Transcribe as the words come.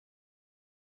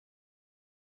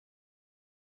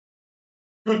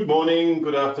Good morning,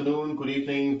 good afternoon, good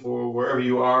evening for wherever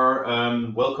you are.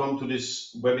 Welcome to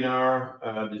this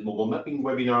webinar, this mobile mapping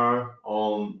webinar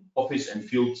on office and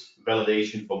field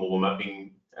validation for mobile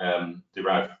mapping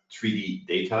derived 3D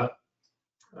data.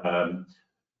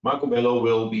 Marco Bello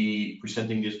will be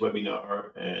presenting this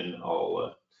webinar, and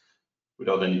I'll,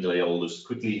 without any delay, I'll just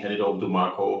quickly hand it over to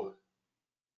Marco.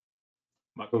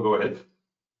 Marco, go ahead.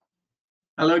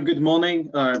 Hello, good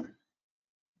morning,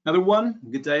 everyone.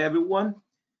 Good day, everyone.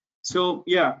 So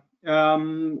yeah,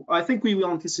 I think we will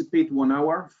anticipate 1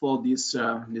 hour for this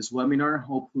webinar.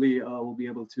 Hopefully, we'll be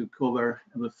able to cover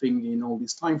everything in all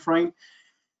this time frame.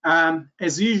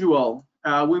 As usual,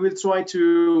 we will try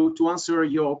to answer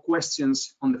your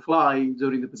questions on the fly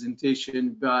during the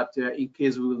presentation. But in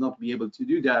case we will not be able to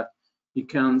do that, you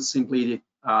can simply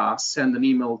send an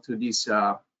email to this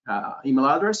email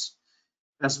address.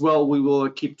 As well, we will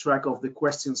keep track of the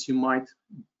questions you might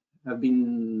have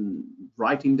been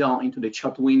writing down into the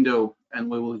chat window,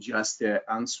 and we will just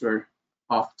answer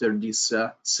after this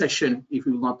session if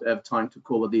we will not have time to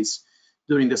cover this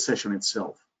during the session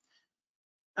itself.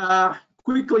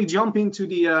 Quickly jumping to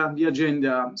the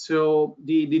agenda. So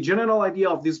the general idea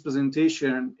of this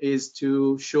presentation is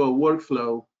to show a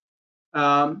workflow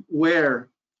where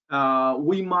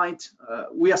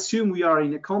we assume we are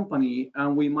in a company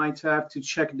and we might have to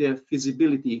check the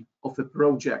feasibility of a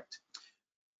project.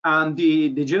 And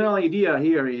the general idea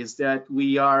here is that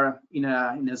we are in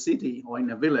a city or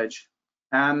in a village,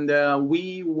 and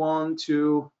we want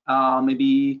to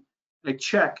maybe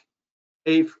check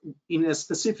if in a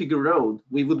specific road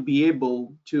we would be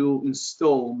able to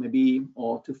install maybe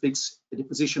or to fix the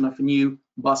position of a new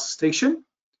bus station,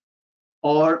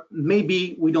 or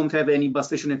maybe we don't have any bus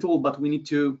station at all, but we need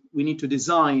to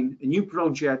design a new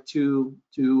project to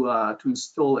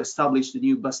establish the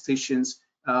new bus stations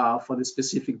for the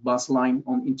specific bus line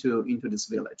into this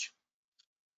village.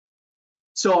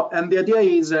 So, and the idea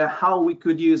is how we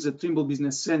could use the Trimble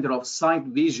Business Center of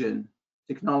SiteVision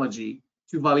technology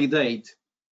to validate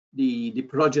the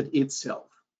project itself.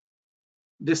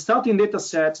 The starting data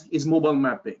set is mobile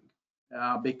mapping,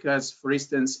 because, for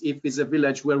instance, if it's a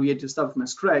village where we had to start from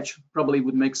scratch, probably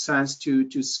would make sense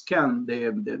to scan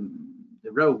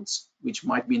the roads which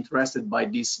might be interested by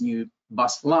this new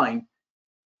bus line,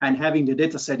 and having the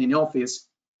data set in the office,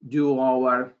 do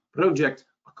our project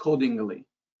accordingly.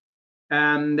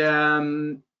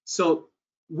 And so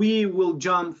we will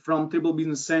jump from Trimble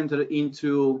Business Center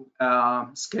into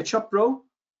SketchUp Pro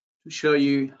to show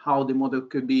you how the model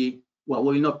could be. Well,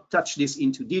 we will not touch this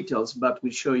into details, but we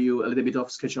show you a little bit of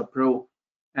SketchUp Pro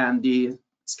and the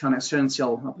Scan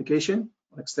Essential application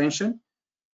or extension.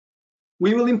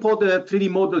 We will import the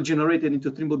 3D model generated into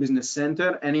Trimble Business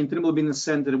Center, and in Trimble Business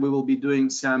Center, we will be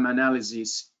doing some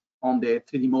analysis on the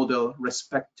 3D model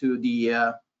respect to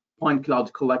the point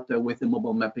cloud collector with the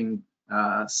mobile mapping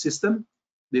system.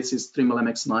 This is Trimble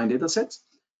MX9 dataset.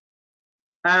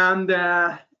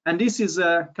 And this is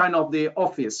kind of the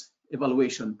office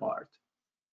evaluation part.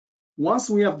 Once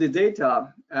we have the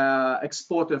data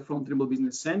exported from Trimble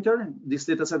Business Center, this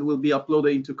dataset will be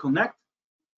uploaded into Connect.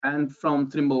 And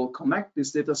from Trimble Connect,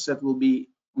 this data set will be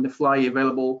on the fly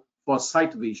available for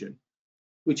SiteVision,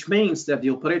 which means that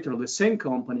the operator of the same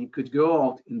company could go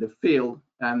out in the field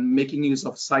and, making use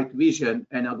of SiteVision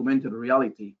and augmented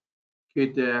reality,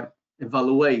 could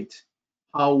evaluate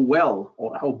how well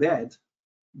or how bad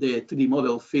the 3D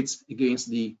model fits against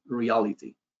the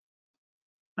reality.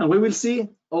 And we will see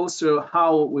also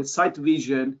how with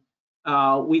SiteVision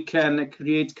we can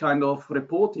create kind of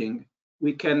reporting.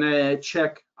 We can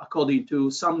check according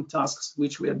to some tasks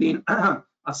which we have been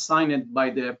assigned by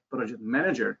the project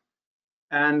manager,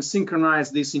 and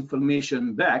synchronize this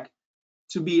information back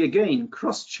to be again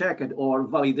cross-checked or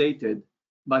validated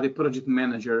by the project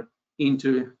manager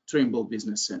into Trimble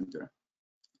Business Center.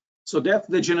 So that's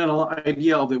the general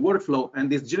idea of the workflow,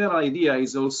 and this general idea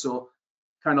is also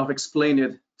kind of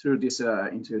explained through this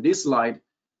into this slide.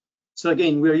 So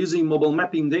again, we are using mobile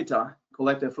mapping data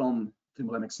collected from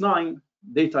Trimble MX9.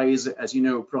 Data is, as you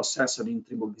know, processed in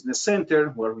Trimble Business Center,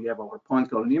 where we have our point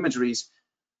cloud and imageries.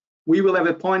 We will have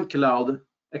a point cloud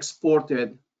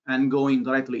exported and going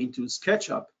directly into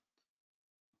SketchUp.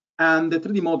 And the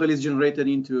 3D model is generated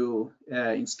into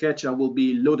in SketchUp, will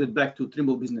be loaded back to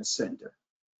Trimble Business Center.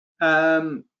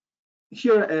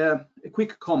 Here, a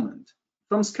quick comment.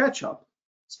 From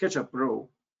SketchUp Pro,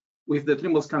 with the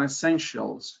Trimble Scan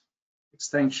Essentials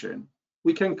extension,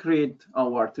 we can create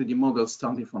our 3D model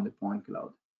starting from the point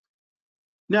cloud.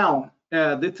 Now,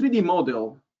 the 3D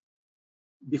model,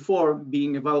 before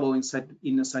being available in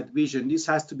SiteVision, this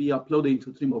has to be uploaded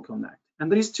into Trimble Connect.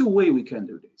 And there is two ways we can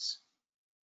do this.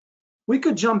 We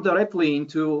could jump directly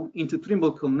into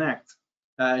Trimble Connect,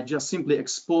 just simply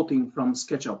exporting from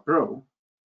SketchUp Pro,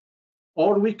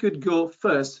 or we could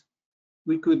first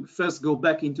go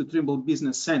back into Trimble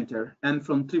Business Center, and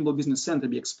from Trimble Business Center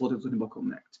be exported to Trimble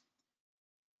Connect.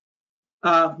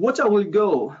 What I will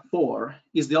go for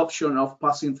is the option of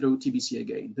passing through TBC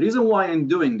again. The reason why I'm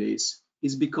doing this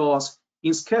is because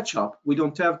in SketchUp, we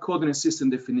don't have coordinate system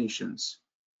definitions.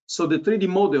 So the 3D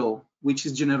model, which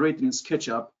is generated in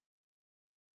SketchUp,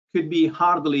 could be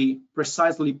hardly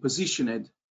precisely positioned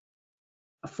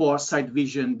for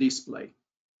SiteVision display.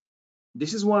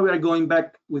 This is why we are going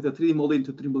back with a 3D model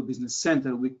into Trimble Business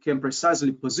Center. We can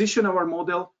precisely position our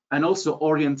model and also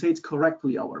orientate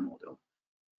correctly our model,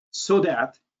 so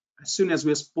that as soon as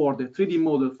we export the 3D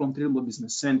model from Trimble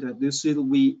Business Center, this will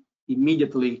be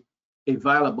immediately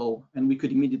available and we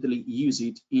could immediately use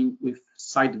it with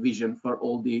SiteVision for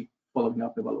all the following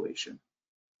up evaluation.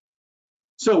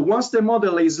 So once the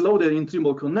model is loaded in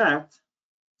Trimble Connect,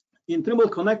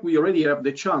 we already have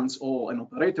the chance, or an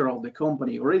operator of the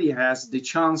company already has the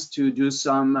chance to do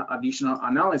some additional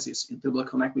analysis. In Trimble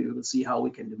Connect, we will see how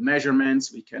we can do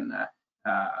measurements, we can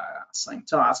assign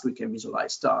tasks, we can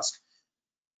visualize tasks.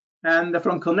 And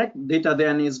from Connect, data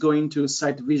then is going to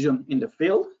SiteVision in the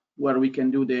field, where we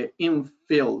can do the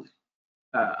in-field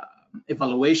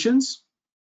evaluations.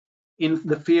 In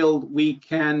the field, we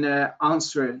can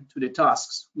answer to the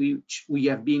tasks which we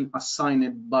have been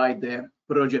assigned by the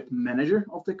project manager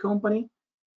of the company.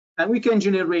 And we can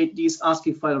generate this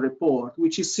ASCII file report,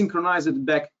 which is synchronized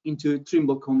back into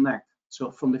Trimble Connect.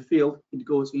 So from the field, it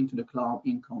goes into the cloud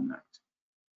in Connect.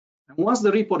 And once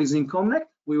the report is in Connect,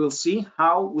 we will see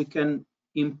how we can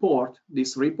import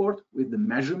this report with the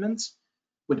measurements,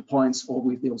 with points or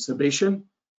with the observation.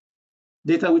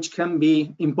 Data which can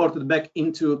be imported back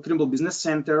into Trimble Business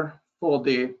Center for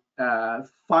the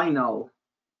final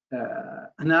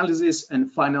analysis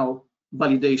and final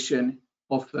validation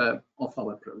of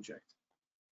our project.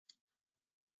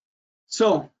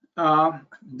 So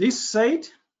this said,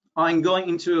 I'm going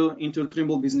into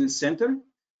Trimble Business Center.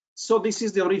 So this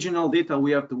is the original data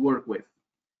we have to work with.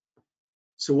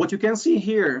 So what you can see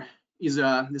here is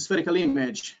the spherical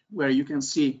image where you can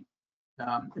see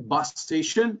a bus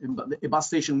station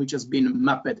which has been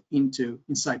mapped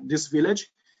inside this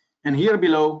village. And here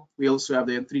below, we also have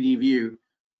the 3D view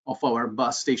of our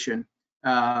bus station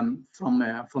from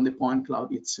the point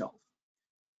cloud itself.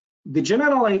 The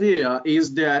general idea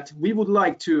is that we would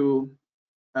like to,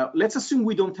 let's assume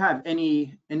we don't have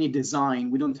any design,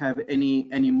 we don't have any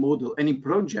model, any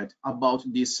project about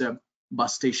this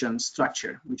bus station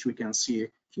structure, which we can see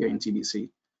here in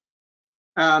TBC.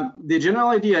 The general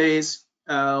idea is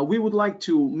we would like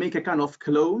to make a kind of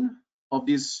clone of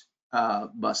this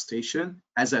bus station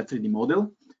as a 3D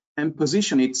model and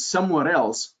position it somewhere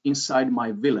else inside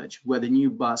my village where the new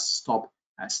bus stop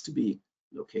has to be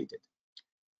located.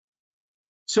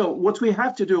 So what we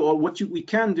have to do, or what we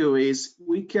can do, is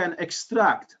we can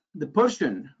extract the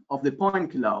portion of the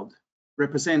point cloud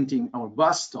representing our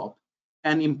bus stop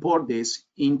and import this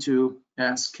into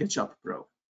SketchUp Pro.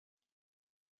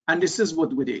 And this is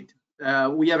what we did.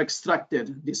 We have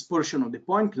extracted this portion of the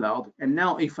point cloud, and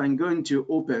now if I'm going to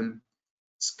open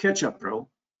SketchUp Pro,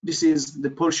 this is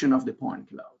the portion of the point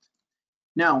cloud.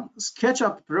 Now,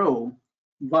 SketchUp Pro,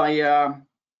 via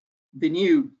the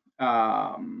new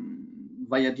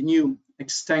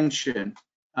extension,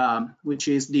 which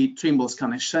is the Trimble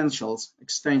Scan Essentials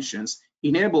extensions,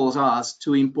 enables us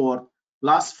to import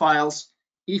last files,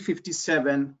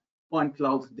 E57 point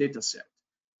cloud dataset.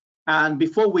 And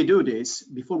before we do this,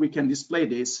 before we can display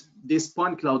this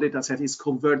point cloud dataset is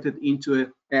converted into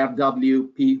a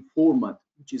RWP format,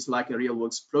 which is like a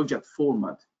RealWorks project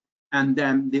format. And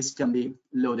then this can be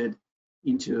loaded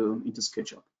into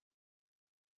SketchUp.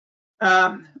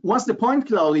 Once the point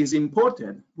cloud is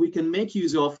imported, we can make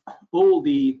use of all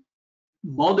the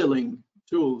modeling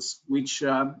tools which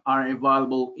are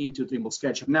available into Trimble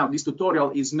SketchUp. Now, this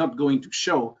tutorial is not going to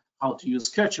show how to use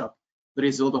SketchUp. There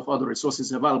is a lot of other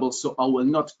resources available, so I will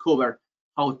not cover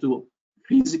how to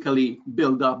physically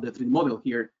build up the 3D model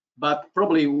here. But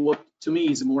probably what to me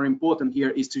is more important here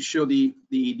is to show the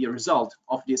result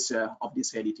of this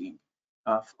editing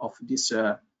of this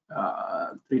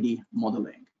 3D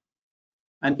modeling.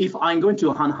 And if I'm going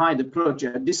to unhide the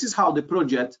project, this is how the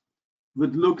project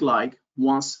would look like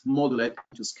once modeled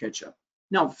to SketchUp.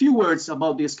 Now, a few words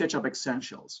about the SketchUp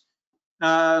Essentials.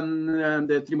 About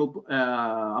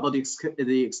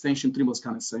the extension Trimble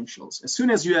Scan Essentials. As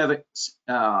soon as you have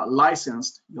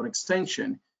licensed your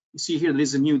extension, you see here there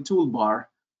is a new toolbar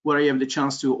where you have the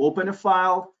chance to open a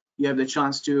file, you have the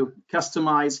chance to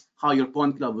customize how your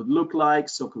point cloud would look like,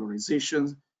 so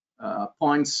colorization,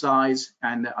 point size,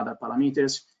 and other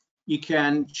parameters. You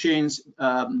can change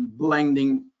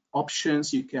blending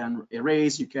options, you can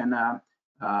erase, you can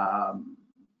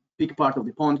pick part of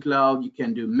the point cloud, you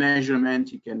can do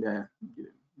measurement, you can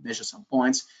measure some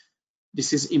points.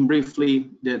 This is in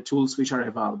briefly the tools which are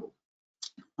available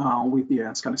with the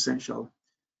Scan Essential.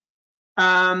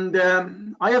 And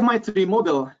I have my 3D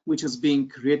model, which is being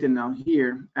created now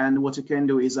here. And what you can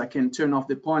do is I can turn off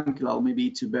the point cloud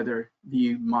maybe to better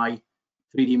view my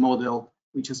 3D model,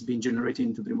 which has been generated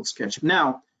into Trimble SketchUp.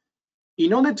 Now,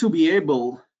 in order to be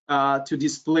able to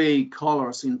display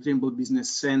colors in Trimble Business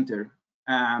Center,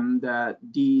 and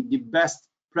the best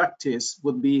practice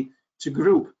would be to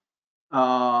group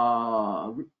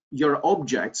your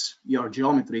objects, your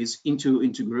geometries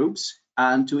into groups,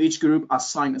 and to each group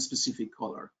assign a specific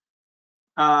color.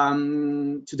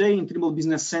 Today in Trimble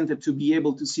Business Center, to be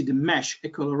able to see the mesh, a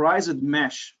colorized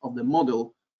mesh of the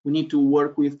model, we need to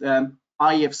work with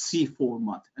IFC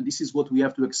format, and this is what we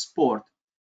have to export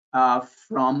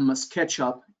from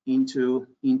SketchUp into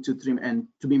Trim and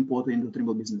to be imported into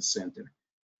Trimble Business Center.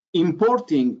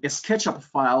 Importing a SketchUp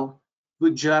file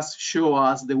would just show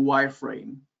us the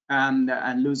wireframe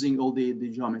and losing all the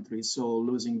geometry, so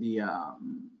losing the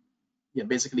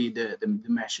basically the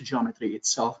mesh geometry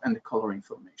itself and the color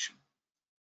information.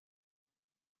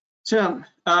 So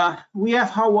we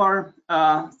have our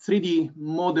 3D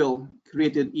model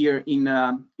created here in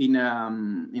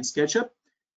SketchUp.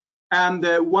 And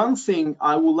one thing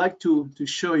I would like to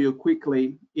show you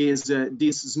quickly is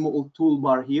this small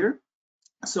toolbar here.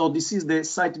 So this is the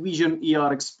SiteVision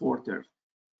ER exporter.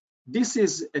 This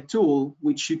is a tool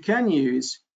which you can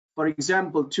use, for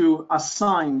example, to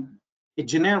assign a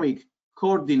generic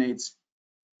coordinates,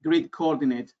 grid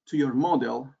coordinate to your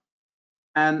model.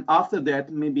 And after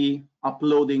that, maybe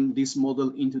uploading this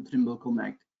model into Trimble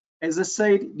Connect. As I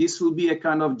said, this will be a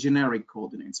kind of generic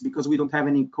coordinates because we don't have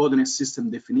any coordinate system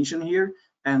definition here,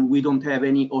 and we don't have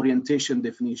any orientation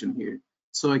definition here.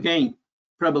 So again,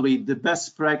 probably the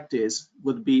best practice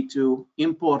would be to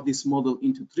import this model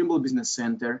into Trimble Business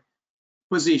Center,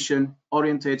 position,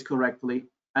 orientate correctly,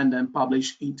 and then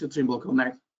publish into Trimble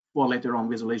Connect for later on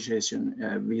visualization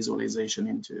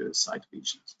into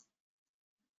SiteVision.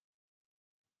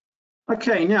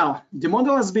 Okay, now the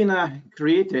model has been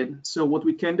created. So what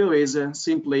we can do is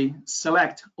simply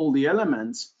select all the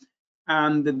elements.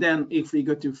 And then if we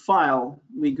go to File,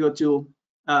 we go to,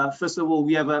 first of all,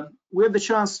 we have the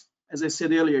chance, as I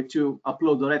said earlier, to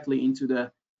upload directly into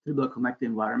the Trimble Connect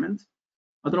environment.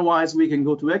 Otherwise, we can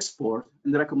go to Export,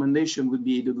 and the recommendation would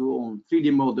be to go on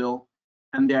 3D model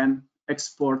and then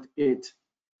export it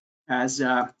as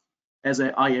a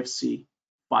IFC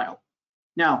file.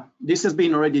 Now, this has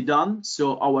been already done,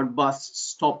 so our bus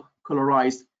stop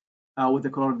colorized with the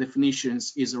color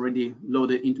definitions is already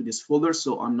loaded into this folder,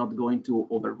 so I'm not going to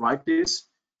overwrite this.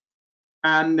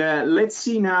 And let's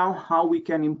see now how we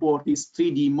can import this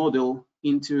 3D model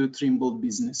into Trimble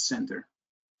Business Center.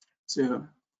 So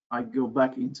I go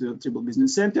back into Trimble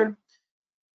Business Center.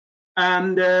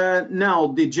 And now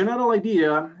the general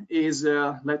idea is,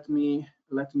 let me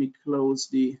close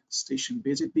the station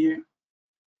visit here.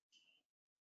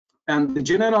 And the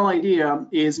general idea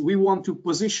is we want to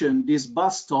position this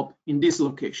bus stop in this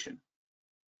location.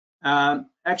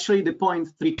 Actually, the point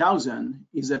 3000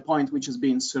 is a point which has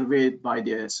been surveyed by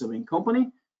the surveying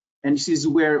company. And this is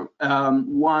where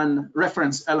one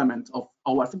reference element of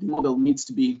our 3D model needs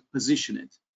to be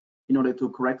positioned in order to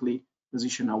correctly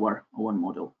position our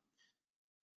model.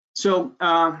 So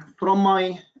from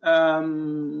my,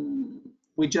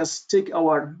 we just take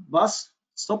our bus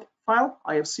stop file,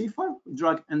 IFC file,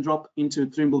 drag and drop into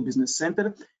Trimble Business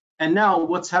Center. And now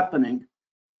what's happening?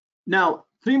 Now,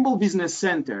 Trimble Business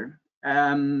Center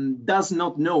does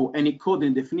not know any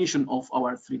coordinate definition of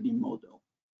our 3D model.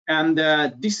 And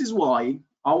this is why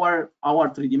our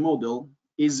 3D model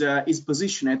is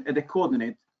positioned at the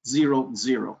coordinate 0,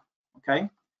 0, okay?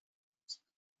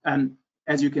 And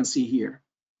as you can see here,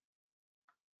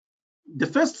 the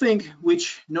first thing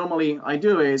which normally I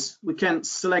do is we can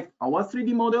select our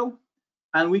 3D model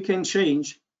and we can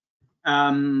change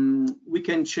or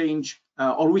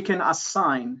we can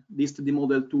assign this 3D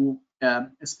model to a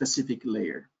specific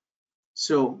layer.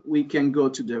 So we can go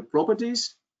to the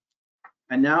properties,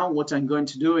 and now what I'm going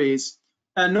to do is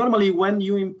normally when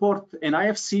you import an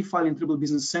IFC file in Trimble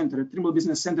Business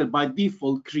Center by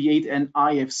default create an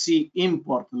IFC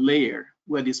import layer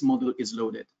where this model is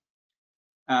loaded.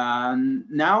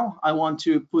 Now I want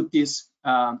to put this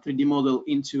 3D model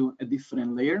into a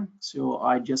different layer. So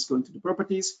I just go into the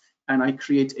properties and I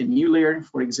create a new layer.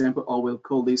 For example, I will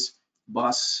call this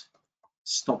bus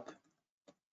stop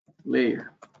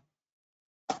layer,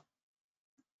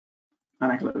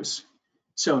 and I close.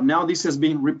 So now this has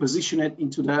been repositioned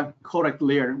into the correct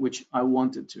layer which I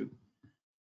wanted to.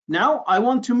 Now I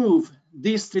want to move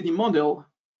this 3D model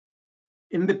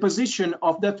in the position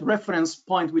of that reference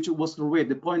point which was read,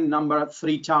 the point number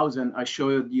 3000 I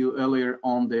showed you earlier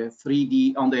on the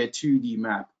 2D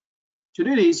map. To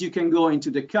do this, you can go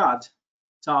into the CAD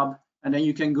tab, and then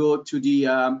you can go to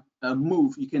the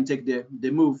move. You can take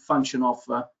the move function of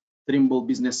Trimble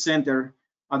Business Center.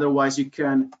 Otherwise, you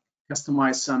can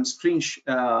customize some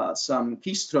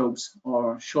keystrokes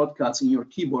or shortcuts in your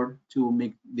keyboard to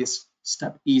make this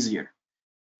step easier.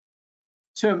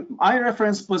 So my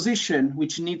reference position,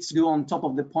 which needs to go on top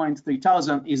of the point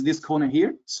 3000, is this corner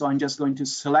here. So I'm just going to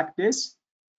select this,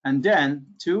 and then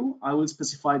I will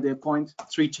specify the point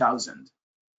 3000.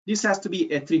 This has to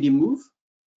be a 3D move,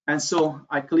 and so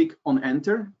I click on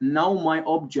enter. Now my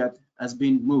object has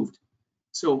been moved.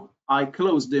 So I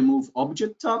close the move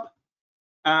object tab,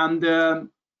 and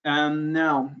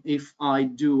now if I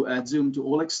do a zoom to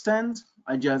all extent,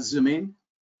 I just zoom in,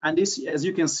 and this, as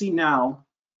you can see now,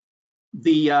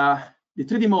 the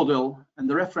 3D model and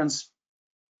the reference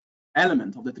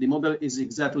element of the 3D model is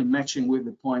exactly matching with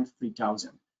the point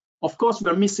 3000. Of course,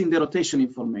 we're missing the rotation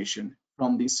information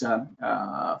from this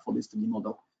for this 3D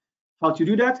model. How to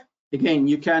do that? Again,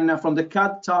 you can from the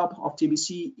CAD tab of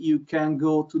TBC, you can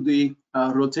go to the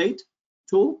rotate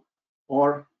tool,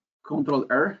 or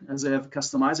Ctrl-R, as I have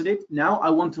customized it. Now I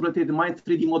want to rotate my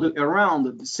 3D model around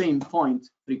the same point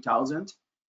 3000,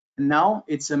 and now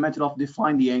it's a matter of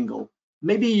define the angle.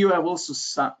 Maybe you have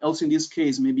also in this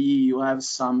case, maybe you have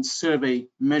some survey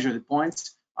measure the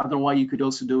points. Otherwise, you could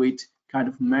also do it kind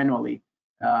of manually,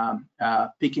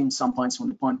 picking some points from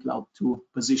the point cloud to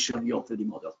position your 3D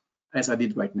model, as I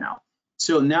did right now.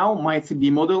 So now my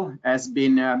 3D model has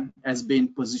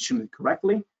been positioned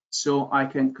correctly. So I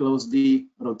can close the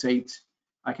rotate.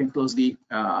 I can close the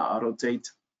rotate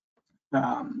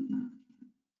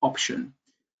option.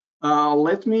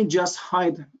 Let me just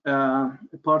hide a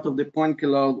part of the point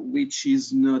cloud which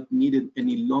is not needed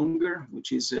any longer,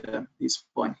 which is this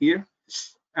point here.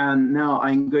 And now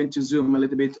I'm going to zoom a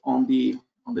little bit on the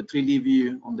 3D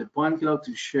view on the point cloud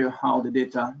to show how the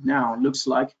data now looks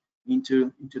like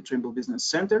into Trimble Business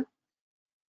Center.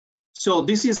 So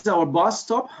this is our bus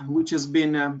stop, which has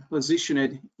been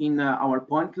positioned in our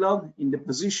point cloud in the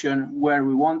position where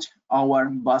we want our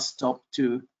bus stop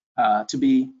to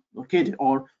be located,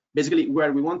 or basically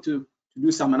where we want to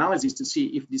do some analysis to see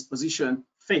if this position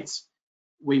fits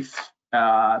with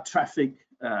traffic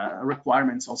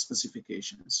requirements or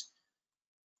specifications.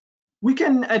 We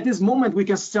can, at this moment, we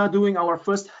can start doing our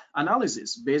first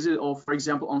analysis based on, for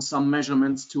example, on some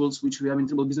measurements tools which we have in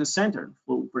Trimble Business Center.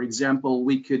 For example,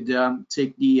 we could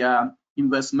take the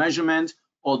inverse measurement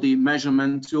or the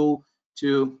measurement tool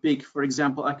to pick, for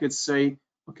example, I could say,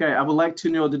 okay, I would like to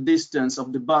know the distance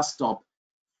of the bus stop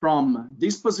from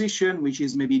this position, which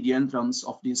is maybe the entrance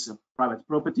of this private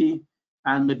property,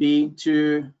 and maybe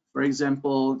to, for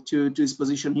example, to this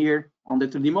position here on the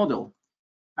 3D model.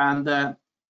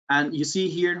 And you see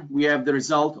here, we have the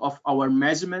result of our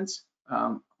measurements,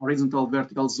 horizontal,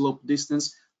 vertical, slope,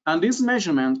 distance. And this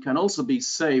measurement can also be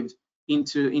saved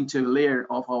into a layer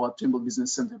of our Trimble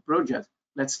Business Center project.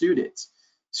 Let's do this.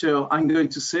 So I'm going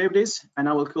to save this, and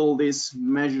I will call this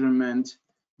measurement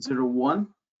 01.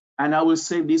 And I will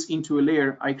save this into a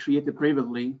layer I created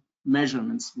previously,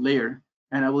 measurements layer,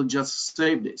 and I will just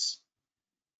save this.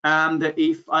 And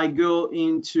if I go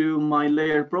into my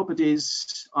layer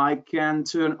properties, I can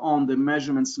turn on the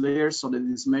measurements layer so that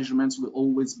these measurements will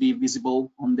always be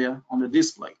visible on the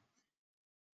display.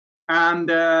 And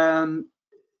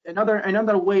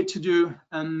another way to do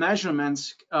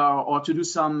measurements or to do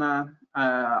some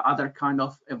other kind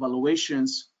of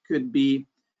evaluations could be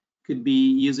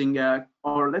using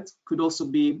could also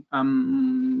be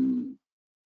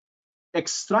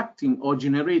extracting or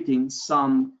generating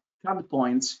some CAD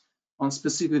points on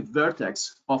specific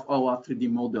vertex of our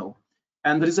 3D model.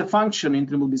 And there is a function in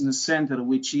Trimble Business Center,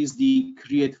 which is the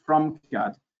create from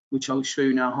CAD, which I'll show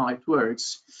you now how it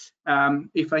works.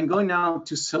 If I'm going now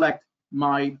to select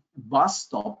my bus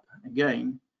stop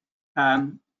again,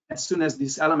 as soon as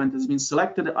this element has been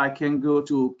selected, I can go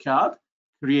to CAD,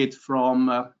 create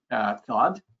from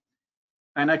CAD,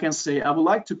 and I can say I would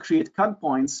like to create CAD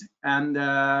points and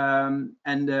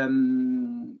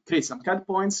create some CAD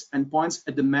points and points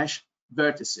at the mesh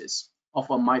vertices of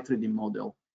my 3D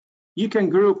model. You can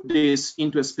group this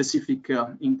into a specific,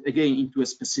 into a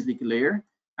specific layer,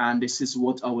 And this is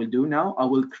what I will do now. I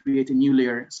will create a new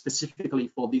layer specifically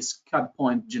for this CAD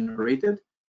point generated,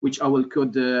 which I will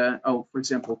code, for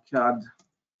example, CAD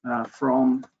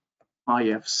from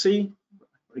IFC,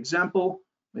 for example,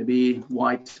 maybe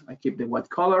white, I keep the white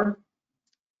color.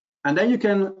 And then you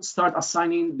can start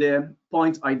assigning the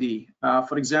point ID.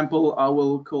 For example, I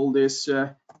will call this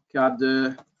CAD,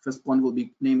 first point will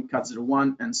be named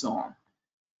CAD01 and so on.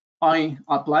 I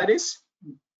apply this.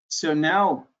 So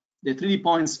now the 3D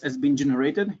points has been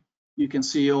generated. You can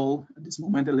see all at this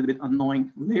moment a little bit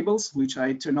annoying labels, which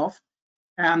I turn off.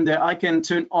 And I can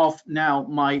turn off now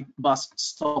my bus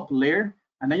stop layer.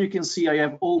 And then you can see I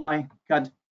have all my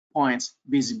CAD points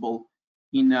visible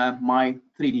in my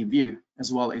 3D view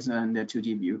as well as in the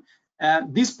 2D view.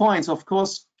 These points, of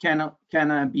course, can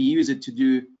be used to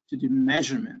do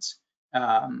measurements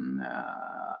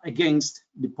against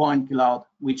the point cloud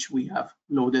which we have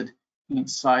loaded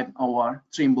inside our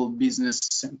Trimble Business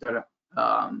Center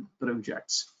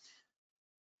projects.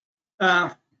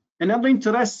 Another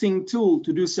interesting tool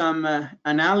to do some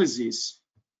analysis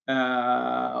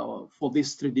for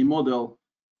this 3D model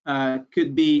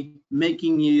could be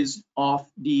making use of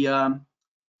the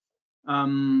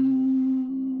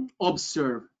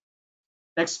observe,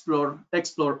 explore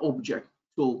object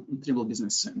tool in Trimble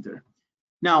Business Center.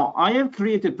 Now, I have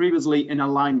created previously an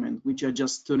alignment, which I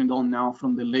just turned on now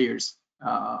from the layers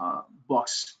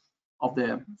box of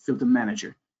the filter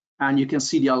manager, and you can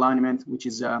see the alignment which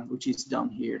is down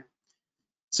here.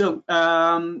 So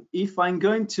if I'm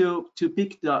going to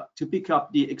pick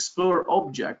up the explore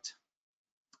object,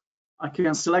 I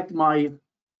can select my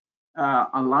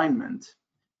alignment,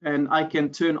 and I can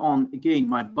turn on again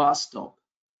my bus stop.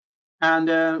 And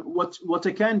what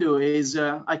I can do is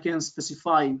I can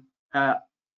specify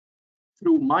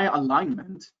through my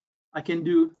alignment, I can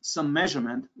do some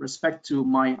measurement respect to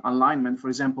my alignment, for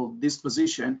example, this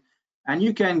position, and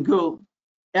you can go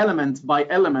element by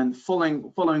element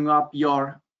following up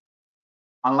your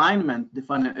alignment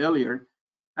defined earlier,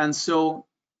 and so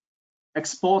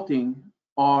exporting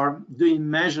or doing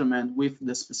measurement with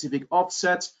the specific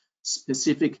offsets,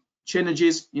 specific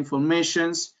changes,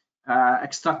 informations,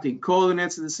 extracting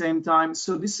coordinates at the same time.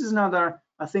 So this is another,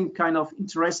 I think, kind of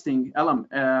interesting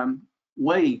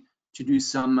way to do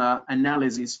some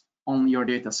analysis on your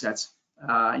data sets.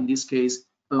 In this case,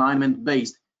 alignment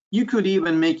based. You could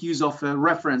even make use of a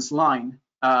reference line,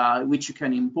 which you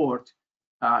can import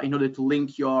in order to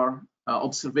link your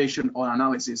observation or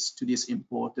analysis to this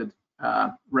imported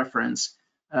reference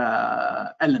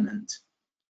element.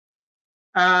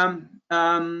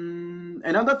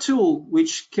 Another tool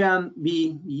which can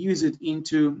be used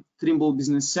into Trimble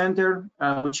Business Center,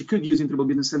 which you could use in Trimble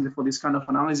Business Center for this kind of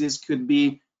analysis, could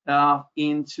be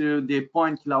into the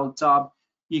point cloud tab.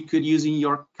 You could use in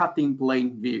your cutting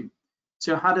plane view.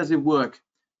 So how does it work?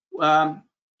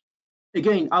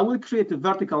 Again, I will create a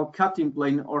vertical cutting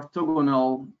plane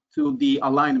orthogonal to the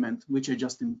alignment which I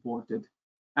just imported.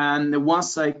 And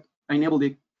once I enable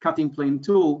the cutting plane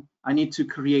tool, I need to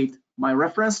create my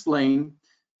reference plane,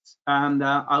 and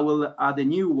I will add a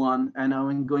new one, and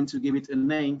I'm going to give it a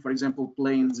name, for example,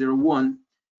 plane 01.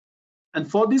 And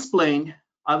for this plane,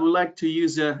 I would like to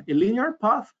use a linear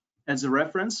path as a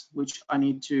reference, which I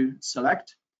need to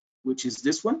select, which is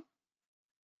this one.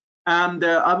 And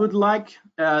I would like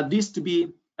this to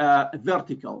be a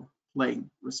vertical plane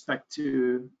respect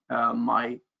to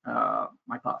my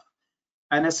path.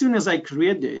 And as soon as I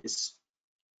create this,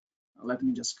 let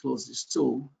me just close this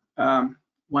tool.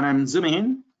 When I'm zooming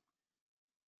in,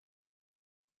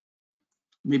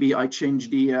 maybe I change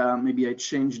the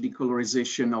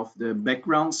colorization of the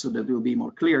background so that it will be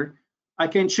more clear. I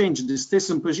can change the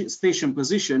station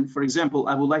position. For example,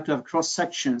 I would like to have cross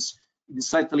sections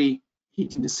slightly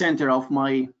hitting the center of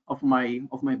my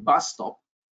bus stop.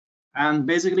 And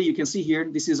basically, you can see here,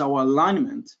 this is our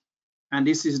alignment, and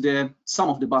this is the sum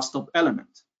of the bus stop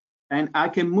element. And I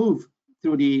can move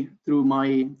through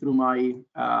my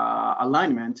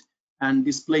alignment and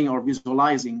displaying or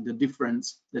visualizing the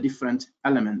different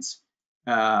elements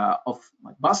of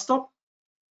my bus stop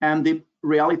and the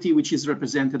reality which is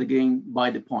represented again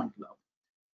by the point cloud.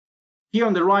 Here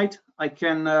on the right, I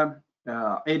can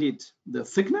edit the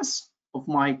thickness of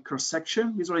my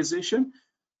cross-section visualization.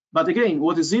 But again,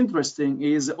 what is interesting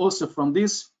is also from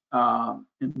this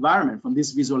environment, from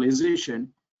this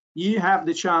visualization, you have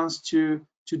the chance to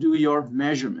do your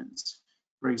measurements.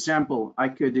 For example, I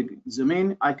could zoom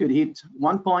in, I could hit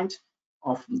one point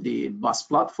of the bus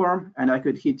platform, and I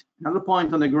could hit another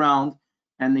point on the ground.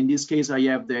 And in this case, I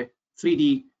have the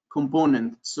 3D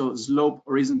component, so slope,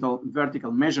 horizontal,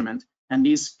 vertical measurement, and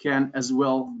this can as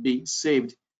well be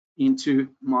saved into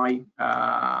my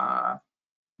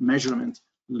measurement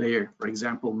layer, for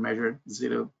example, measure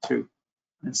 02,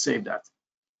 and save that.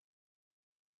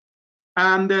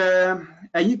 And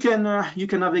you can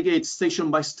navigate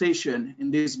station by station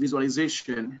in this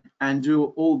visualization and do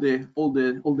all the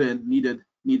needed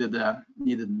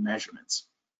measurements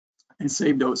and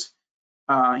save those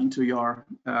into your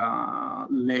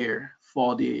layer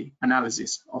for the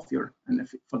analysis of your and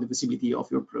for the visibility of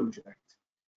your project.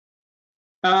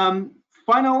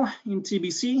 Final in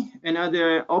TBC,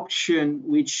 another option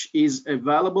which is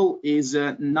available is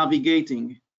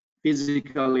navigating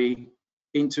physically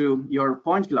into your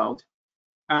point cloud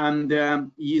and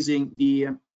using the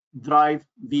drive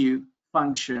view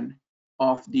function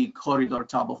of the corridor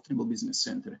tab of Trimble Business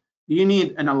Center. You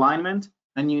need an alignment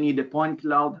and you need a point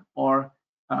cloud or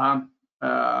a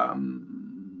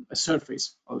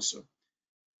surface also.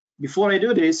 Before I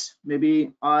do this,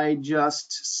 maybe I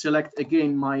just select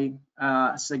again my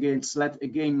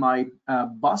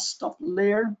bus stop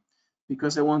layer,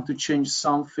 because I want to change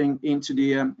something into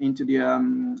the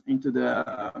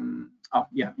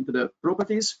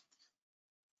properties.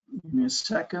 Give me a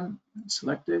second.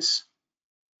 Select this.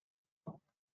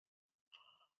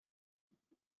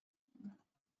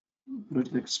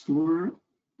 Project Explorer.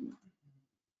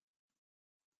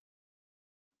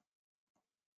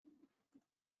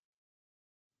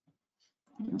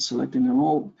 I'm selecting them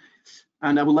all,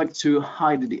 and I would like to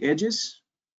hide the edges.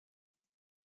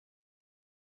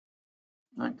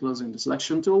 I'm closing the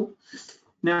selection tool.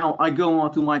 Now I go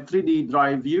on to my 3D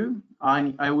drive view.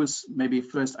 I was maybe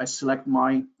first I select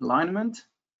my alignment.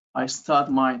 I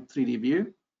start my 3D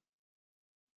view.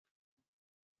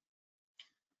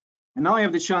 And now I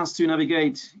have the chance to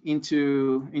navigate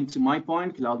into my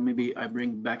point cloud. Maybe I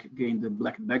bring back again the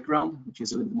black background, which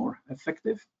is a little more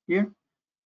effective here.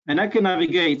 And I can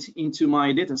navigate into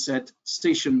my data set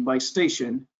station by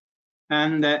station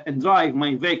and drive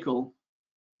my vehicle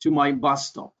to my bus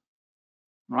stop,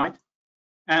 right?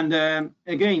 And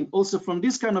again, also from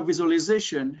this kind of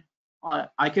visualization,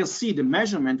 I can see the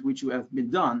measurement which have been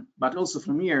done, but also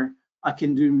from here, I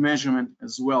can do measurement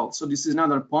as well. So this is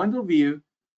another point of view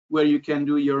where you can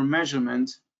do your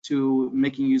measurement to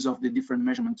making use of the different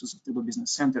measurement tools of Trimble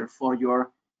Business Center for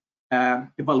your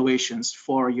evaluations,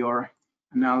 for your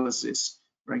analysis.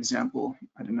 For example,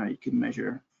 I don't know, you can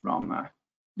measure from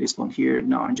this point here.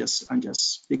 Now I'm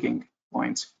just picking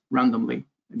points randomly,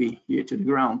 maybe here to the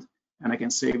ground, and I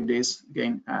can save this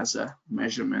again as a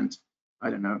measurement. I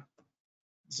don't know,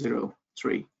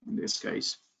 03 in this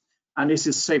case, and this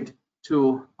is saved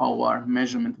to our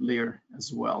measurement layer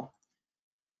as well.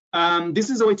 This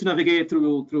is a way to navigate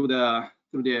through the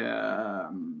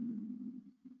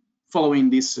following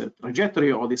this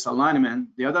trajectory or this alignment.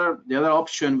 The other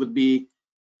option would be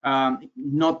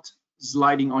not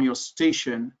sliding on your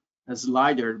station a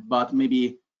slider, but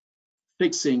maybe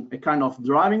fixing a kind of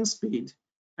driving speed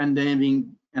and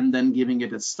then giving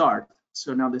it a start.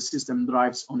 So now the system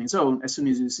drives on its own. As soon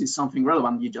as you see something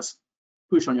relevant, you just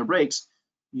push on your brakes.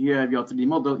 You have your 3D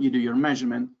model, you do your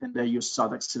measurement, and then you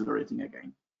start accelerating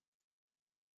again.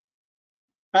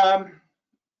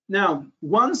 Now,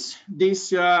 once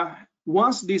this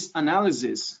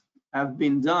analysis have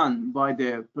been done by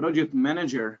the project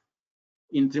manager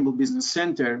in Trimble Business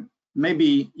Center,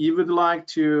 maybe you would like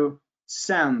to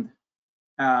send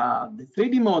the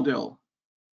 3D model,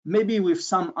 maybe with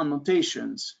some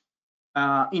annotations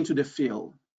into the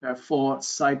field for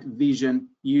SiteVision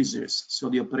users, so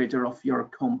the operator of your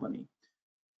company.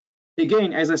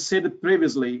 Again, as I said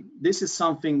previously, this is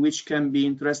something which can be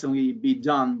interestingly be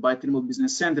done by Trimble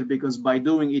Business Center, because by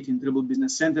doing it in Trimble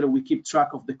Business Center, we keep track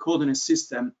of the coordinate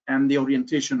system and the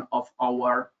orientation of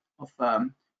our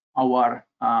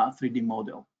 3D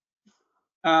model.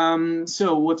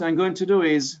 So what I'm going to do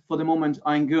is, for the moment,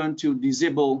 I'm going to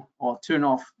disable or turn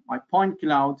off my point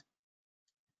cloud,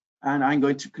 and I'm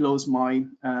going to close my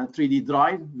 3D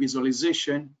drive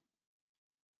visualization.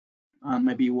 And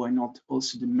maybe why not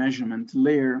also the measurement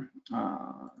layer,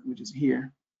 which is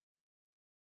here.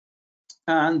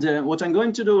 And what I'm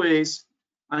going to do is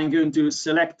I'm going to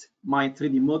select my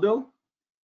 3D model,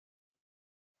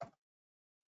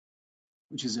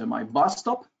 which is my bus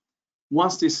stop.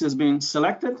 Once this has been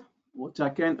selected, what I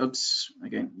can,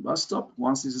 again, bus stop.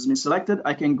 Once this has been selected,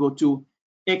 I can go to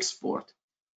export.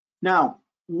 Now,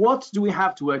 what do we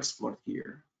have to export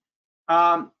here?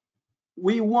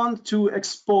 We want to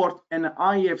export an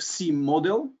IFC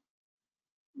model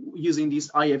using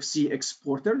this IFC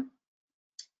exporter.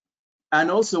 And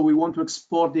also we want to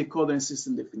export the coordinate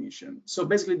system definition. So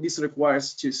basically this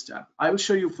requires two steps. I will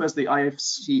show you first the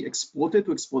IFC exporter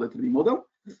to export the 3D model.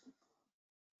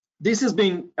 This has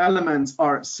been elements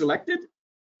are selected.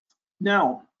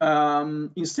 Now,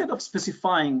 instead of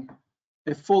specifying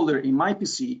a folder in my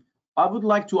PC, I would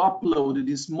like to upload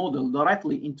this model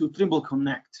directly into Trimble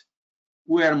Connect,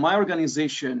 where my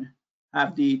organization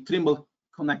have the Trimble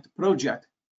Connect project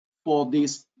for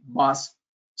this bus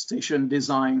station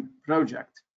design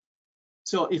project.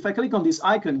 So if I click on this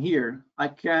icon here, I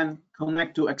can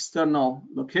connect to external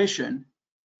location.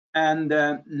 And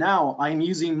now I'm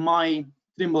using my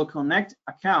Trimble Connect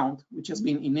account, which has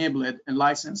been enabled and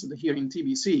licensed here in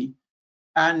TBC.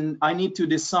 And I need to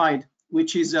decide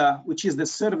which is the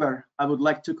server I would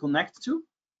like to connect to,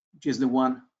 which is the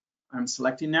one I'm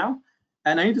selecting now.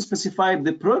 And I need to specify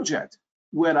the project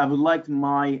where I would like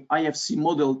my IFC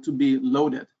model to be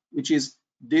loaded, which is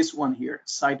this one here,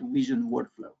 SiteVision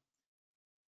workflow.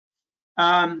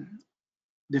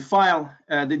 The file,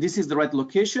 this is the right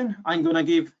location. I'm gonna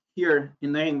give here a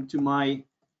name to my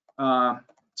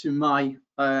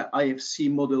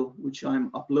IFC model, which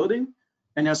I'm uploading,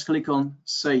 and just click on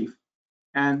Save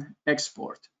and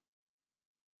Export.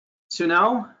 So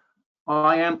now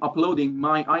I am uploading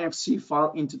my IFC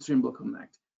file into Trimble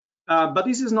Connect. But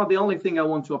this is not the only thing I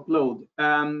want to upload.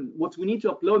 What we need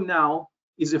to upload now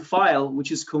is a file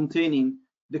which is containing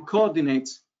the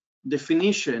coordinates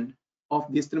definition of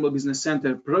this Trimble Business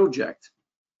Center project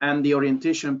and the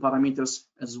orientation parameters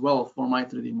as well for my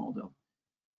 3D model.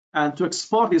 And to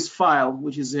export this file,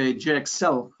 which is a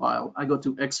JXL file, I go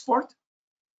to Export,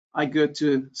 I go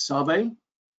to Survey,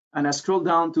 and I scroll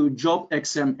down to Job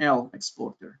XML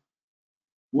Exporter.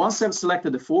 Once I've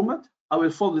selected the format, I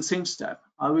will follow the same step.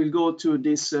 I will go to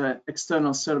this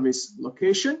external service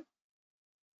location.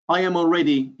 I am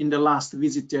already in the last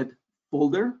visited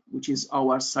folder, which is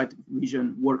our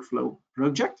SiteVision workflow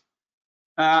project.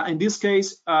 In this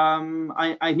case,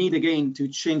 I need again to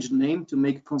change the name to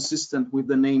make it consistent with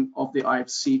the name of the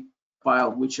IFC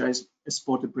file, which I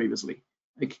exported previously.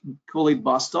 I call it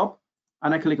bus stop,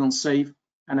 and I click on Save,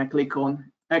 and I click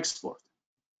on Export.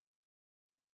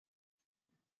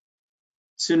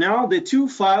 So now the two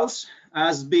files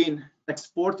has been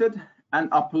exported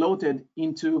and uploaded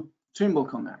into Trimble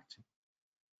Connect.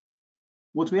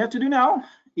 What we have to do now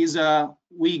is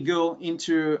we go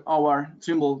into our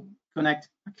Trimble Connect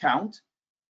account.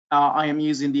 I am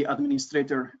using the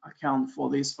administrator account for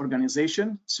this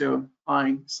organization, so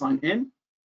I sign in.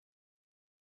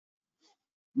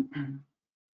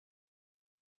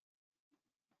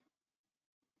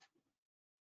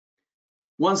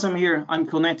 Once I'm here, I'm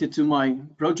connected to my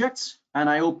projects, and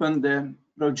I open the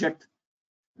project,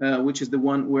 which is the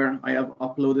one where I have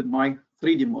uploaded my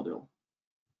 3D model.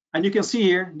 And you can see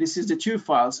here, this is the two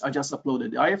files I just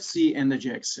uploaded, the IFC and the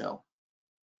JXL.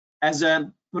 As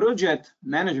a project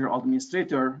manager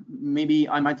administrator, maybe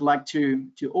I might like to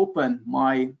open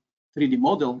my 3D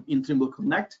model in Trimble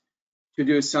Connect to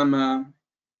do some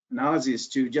analysis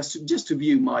to just to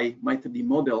view my 3D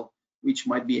model, which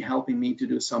might be helping me to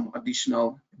do some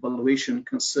additional evaluation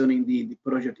concerning the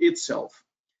project itself.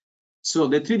 So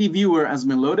the 3D viewer has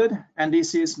been loaded, and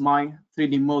this is my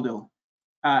 3D model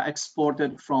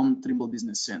exported from Trimble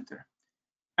Business Center.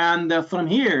 And from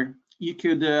here,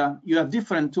 you have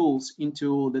different tools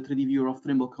into the 3D viewer of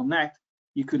Trimble Connect.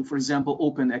 You could, for example,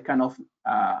 open a kind of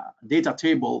data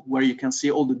table where you can see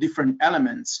all the different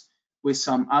elements with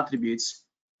some attributes,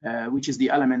 which is the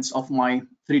elements of my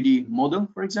 3D model,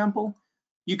 for example.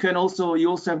 You also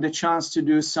have the chance to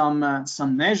do some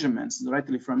measurements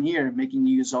directly from here, making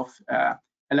use of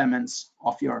elements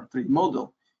of your 3D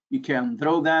model. You can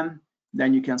draw them,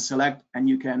 then you can select and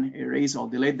you can erase or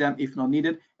delete them if not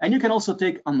needed. And you can also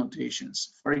take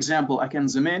annotations. For example, I can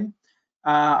zoom in.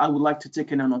 I would like to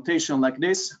take an annotation like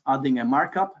this, adding a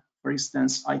markup. For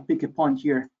instance, I pick a point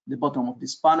here at the bottom of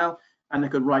this panel, and I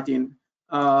could write in,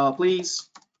 please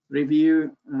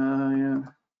review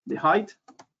the height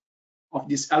of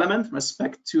this element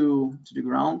respect to the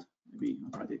ground. Maybe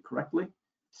I write it correctly.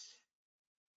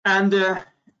 And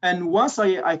once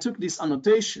I took this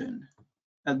annotation,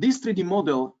 this 3D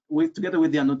model, together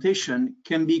with the annotation,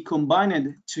 can be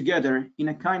combined together in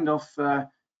a kind of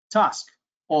task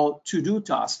or to-do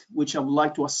task, which I would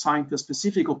like to assign to a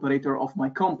specific operator of my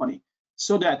company,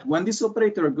 so that when this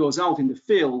operator goes out in the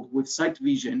field with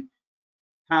SiteVision,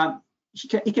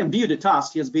 he can view the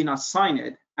task he has been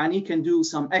assigned, and he can do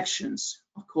some actions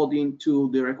according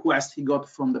to the request he got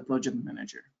from the project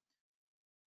manager.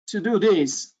 To do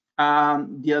this,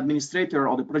 the administrator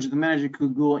or the project manager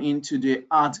could go into the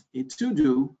add a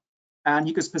to-do, and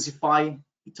he could specify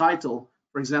the title,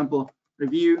 for example,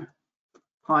 review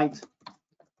height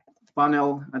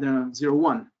panel, I don't know,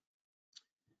 01.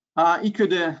 He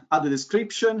could add a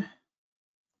description,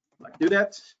 like do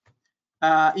that.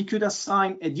 he could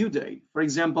assign a due date. For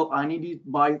example, I need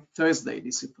it by Thursday,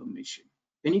 this information.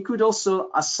 And he could also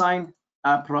assign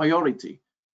a priority.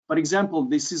 For example,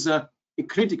 this is a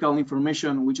critical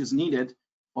information which is needed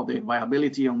for the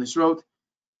viability on this road.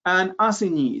 And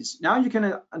assignees. Now you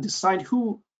can decide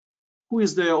who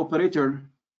is the operator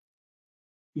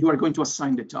you are going to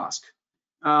assign the task.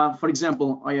 For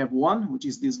example, I have one, which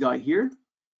is this guy here.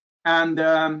 And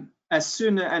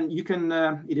and you can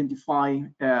identify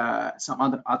some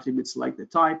other attributes like the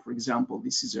type. For example,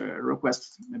 this is a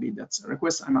request, maybe that's a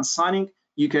request I'm assigning.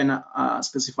 You can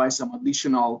specify some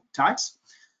additional tags.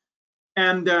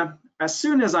 And as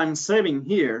soon as I'm saving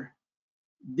here,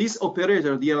 this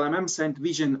operator, the LMM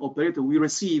SiteVision operator, will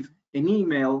receive an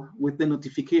email with the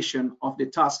notification of the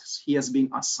tasks he has been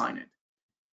assigned.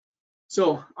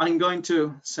 So I'm going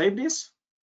to save this.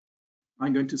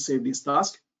 I'm going to save this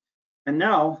task. And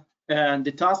now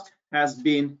the task has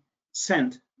been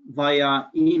sent via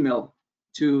email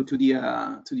to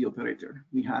the operator.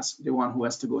 He has the one who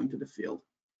has to go into the field.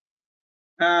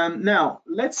 Now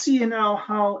let's see now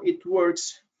how it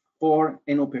works for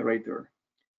an operator.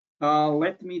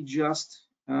 Let me just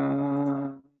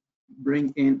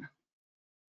bring in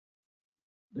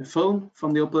the phone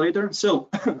from the operator. So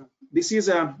this is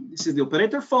the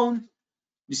operator phone.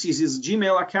 This is his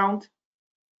Gmail account,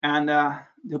 and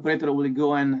the operator will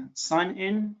go and sign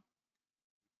in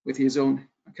with his own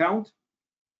account.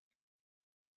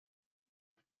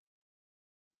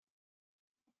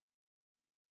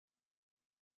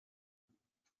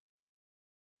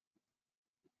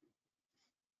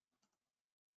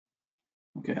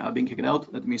 Okay, I've been kicked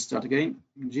out. Let me start again.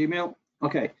 Gmail.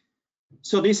 Okay,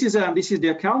 so this is the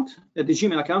account, the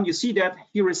Gmail account. You see that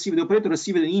the operator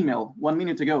received an email 1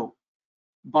 minute ago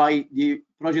by the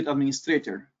project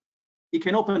administrator. He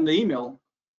can open the email,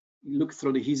 look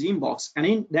through his inbox,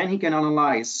 and then he can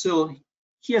analyze. So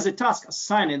he has a task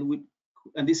assigned with,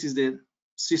 and this is the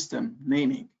system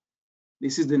naming.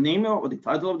 This is the name or the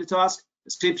title of the task,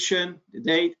 description, the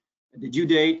date, the due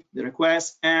date, the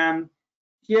request, and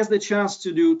he has the chance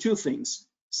to do two things.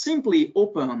 Simply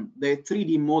open the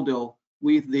 3D model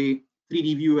with the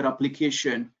 3D viewer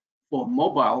application for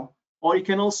mobile, or you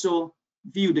can also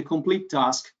view the complete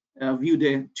task, view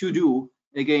the to-do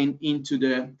again into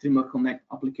the Trimble Connect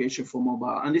application for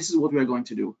mobile. And this is what we're going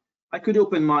to do. I could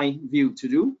open my view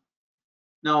to-do.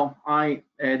 Now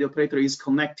the operator is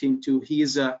connecting to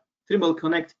his Trimble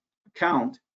Connect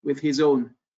account with his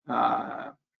own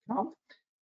account.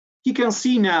 He can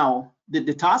see now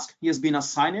the task he has been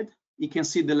assigned. He can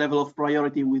see the level of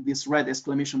priority with this red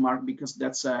exclamation mark because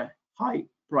that's a high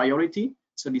priority.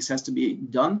 So this has to be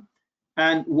done.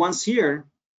 And once here,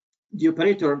 the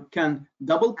operator can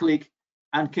double click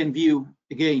and can view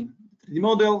again the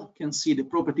model, can see the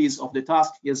properties of the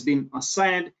task he has been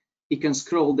assigned. He can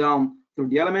scroll down through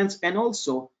the elements, and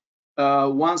also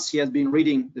once he has been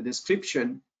reading the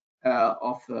description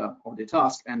of the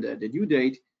task and the due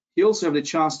date, he also has the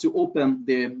chance to open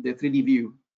the 3D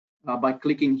view by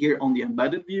clicking here on the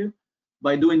embedded view.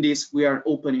 By doing this, we are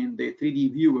opening the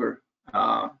 3D viewer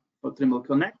for Trimble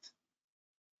Connect.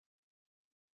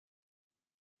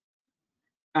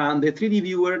 And the 3D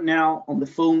viewer now on the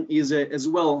phone is as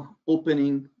well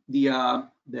opening the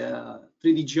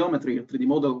 3D geometry, or 3D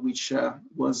model, which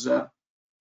was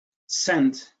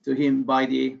sent to him by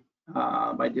the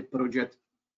project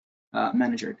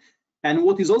manager. And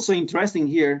what is also interesting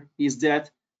here is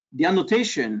that the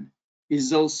annotation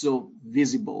is also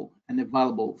visible and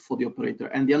available for the operator.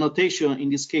 And the annotation in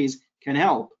this case can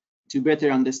help to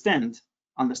better understand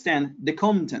the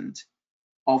content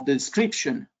of the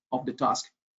description of the task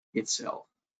itself.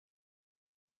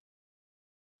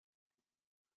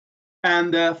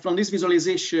 And from this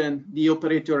visualization, the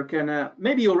operator can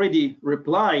maybe already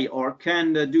reply or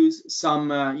can do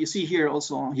some, you see here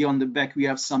also here on the back, we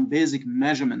have some basic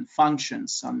measurement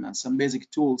functions, some basic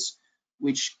tools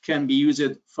which can be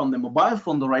used from the mobile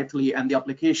phone directly and the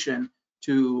application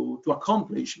to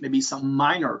accomplish maybe some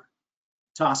minor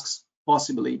tasks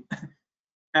possibly,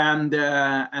 and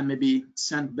maybe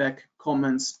send back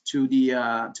comments to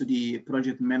the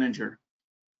project manager.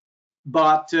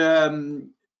 But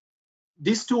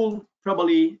this tool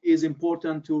probably is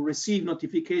important to receive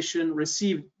notification,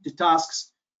 receive the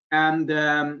tasks, and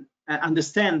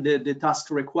understand the task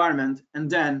requirement, and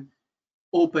then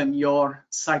open your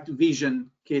SiteVision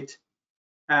kit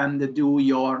and do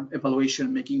your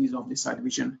evaluation, making use of the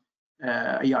SiteVision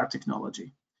AR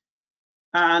technology.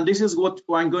 And this is what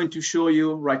I'm going to show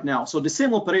you right now. So the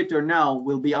same operator now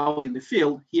will be out in the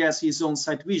field. He has his own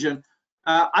SiteVision.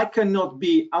 I cannot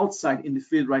be outside in the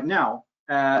field right now.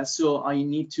 So I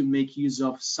need to make use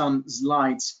of some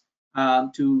slides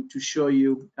to show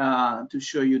you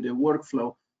the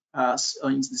workflow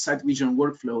in the SiteVision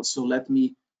workflow. So let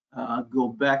me go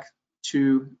back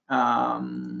to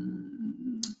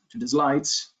the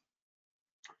slides,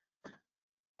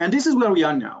 and this is where we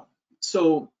are now.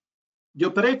 So the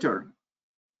operator,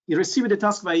 he received the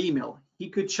task by email. He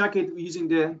could check it using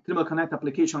the Trimble Connect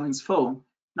application on his phone.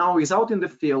 Now he's out in the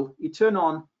field. He turned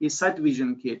on his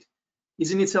SiteVision kit.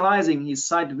 He's initializing his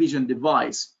SiteVision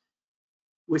device.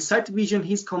 With SiteVision,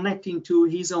 he's connecting to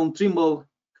his own Trimble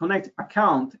Connect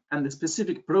account and the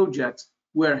specific project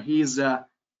where he's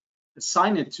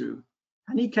assigned to,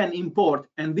 and he can import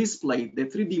and display the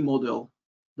 3D model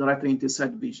directly into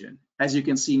SiteVision, as you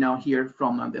can see now here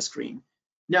from the screen.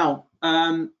 Now,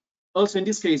 also in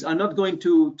this case, I'm not going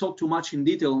to talk too much in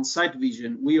detail on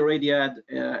SiteVision. We already had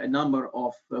a number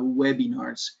of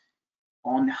webinars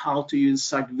on how to use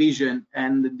SiteVision,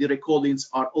 and the recordings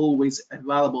are always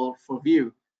available for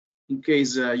view. In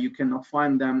case you cannot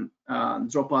find them,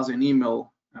 drop us an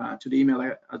email to the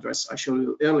email address I showed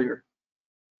you earlier,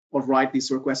 or write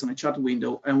this request on a chat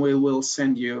window, and we will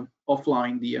send you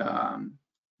offline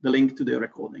the link to the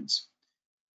recordings.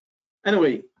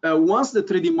 Anyway, once the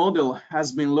 3D model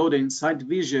has been loaded in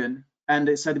SiteVision and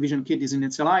the SiteVision kit is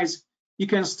initialized, you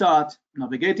can start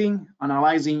navigating,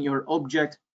 analyzing your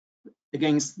object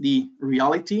against the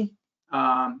reality,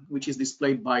 which is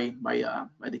displayed by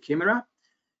the camera.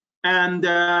 And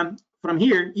from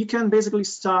here, you can basically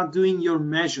start doing your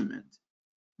measurement,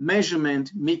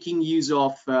 making use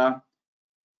of the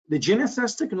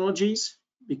GNSS technologies,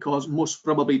 because most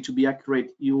probably, to be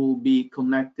accurate, you will be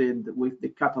connected with the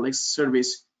Catalyst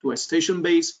service to a station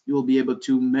base. You will be able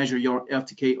to measure your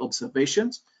RTK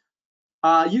observations.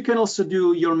 You can also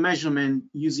do your measurement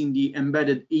using the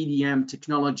embedded EDM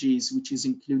technologies, which is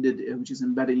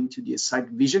embedded into the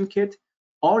SiteVision kit,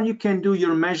 or you can do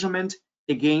your measurement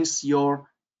against your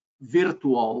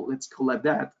virtual, let's call it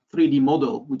that, 3D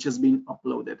model, which has been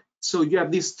uploaded. So you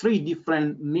have these three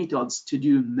different methods to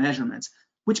do measurements,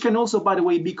 which can also, by the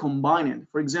way, be combined.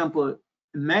 For example, a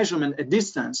measurement at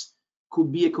distance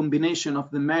could be a combination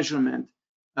of the measurement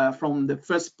from the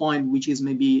first point, which is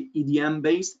maybe EDM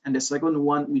based, and the second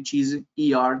one, which is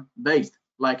ER based,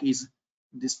 like is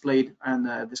displayed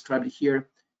and described here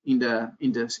in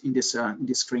this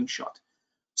screenshot.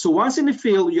 So once in the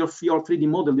field, your 3D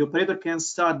model, the operator can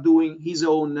start doing his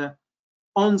own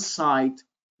on-site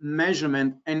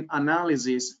measurement and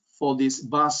analysis for this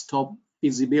bus stop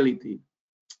feasibility.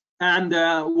 And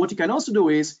what he can also do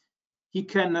is he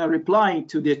can reply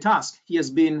to the task he has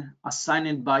been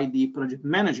assigned by the project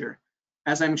manager.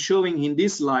 As I'm showing in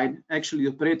this slide, actually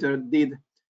the operator did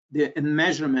the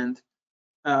measurement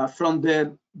from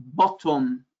the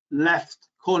bottom left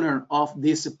corner of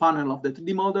this panel of the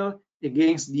 3D model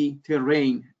against the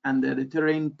terrain, and the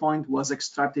terrain point was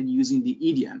extracted using the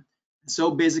EDM.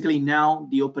 So basically now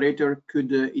the operator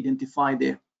could identify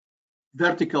the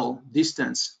vertical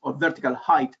distance or vertical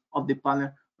height of the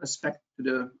panel respect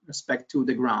to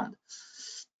the ground.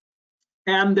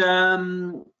 And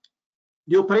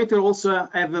the operator also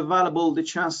have available the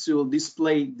chance to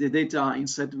display the data in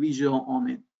SiteVision on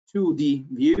a 2D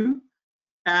view.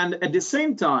 And at the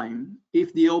same time,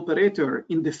 if the operator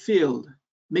in the field,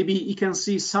 maybe he can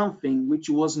see something which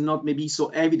was not maybe so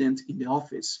evident in the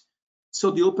office.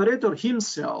 So the operator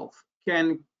himself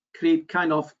can create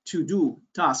kind of to-do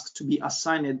tasks to be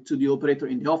assigned to the operator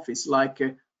in the office, like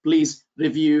please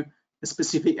review a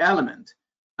specific element.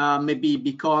 Maybe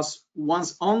because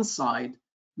once on site,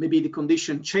 maybe the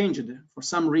condition changed for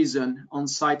some reason on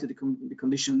site, the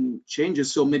condition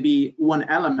changes. So maybe one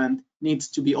element needs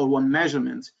to be, or one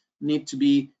measurement need to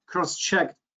be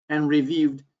cross-checked and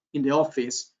reviewed in the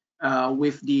office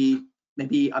with the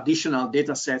maybe additional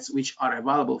data sets which are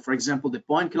available. For example, the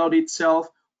point cloud itself,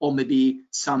 or maybe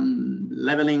some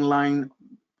leveling line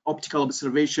optical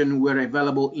observation were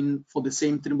available for the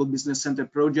same Trimble Business Center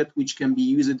project, which can be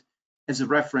used as a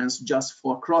reference just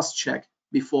for cross-check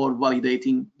before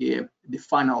validating the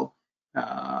final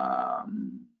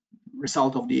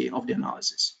result of the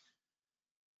analysis.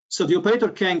 So the operator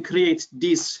can create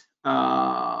these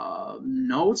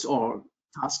nodes or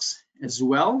tasks as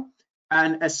well.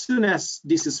 And as soon as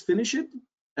this is finished,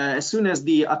 as soon as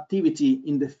the activity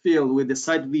in the field with the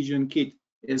SiteVision kit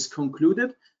is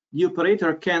concluded, the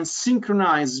operator can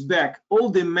synchronize back all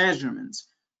the measurements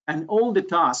and all the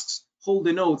tasks, all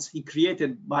the nodes he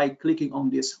created by clicking on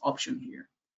this option here.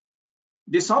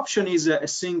 This option is a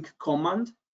sync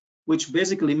command, which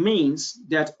basically means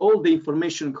that all the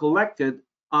information collected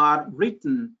are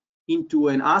written into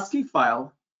an ASCII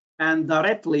file and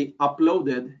directly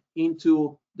uploaded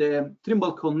into the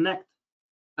Trimble Connect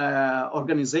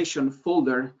organization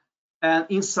folder and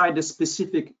inside the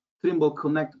specific Trimble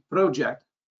Connect project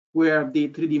where the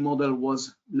 3D model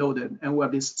was loaded and where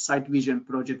this SiteVision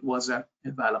project was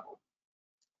available.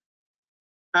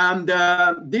 And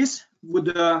this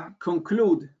would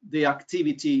conclude the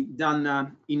activity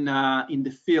done in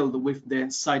the field with the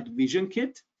SiteVision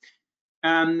kit.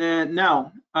 And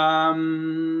now,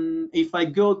 if I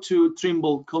go to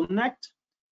Trimble Connect,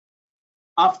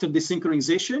 after the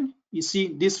synchronization, you see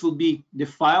this will be the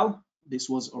file. This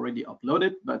was already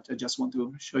uploaded, but I just want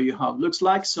to show you how it looks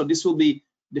like. So this will be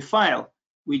the file,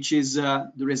 which is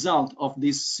the result of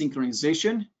this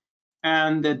synchronization.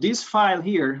 And this file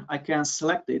here, I can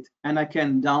select it and I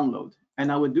can download.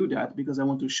 And I will do that because I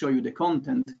want to show you the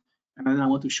content. And then I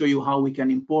want to show you how we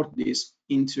can import this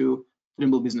into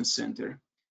Trimble Business Center.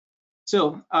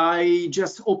 So I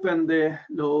just opened the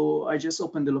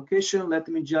location. Let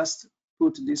me just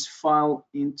put this file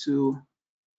into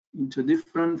a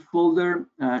different folder,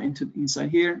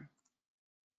 inside here.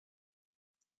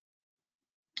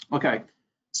 Okay,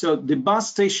 so the bus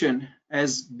station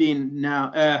has been now,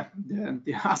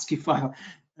 the ASCII file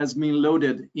has been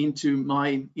loaded into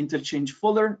my interchange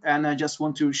folder, and I just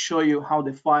want to show you how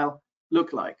the file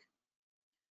look like.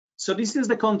 So this is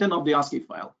the content of the ASCII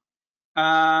file.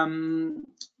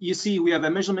 You see we have a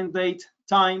measurement date,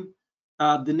 time,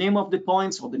 the name of the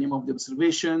points or the name of the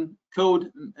observation,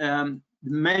 code, the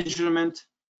measurement,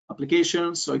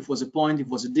 application, so if it was a point, if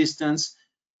it was a distance.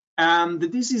 And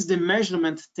this is the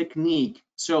measurement technique.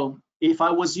 So if I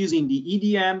was using the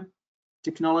EDM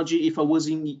technology, if I was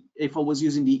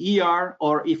using the ER,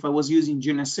 or if I was using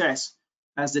GNSS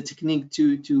as the technique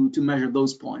to measure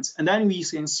those points. And then we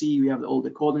can see we have all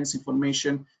the coordinates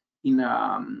information in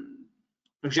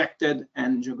projected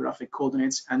and geographic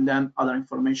coordinates, and then other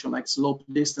information like slope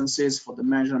distances for the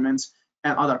measurements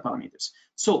and other parameters.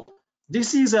 So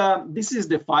this is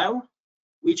the file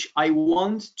which I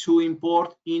want to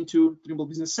import into Trimble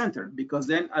Business Center, because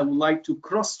then I would like to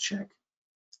cross-check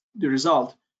the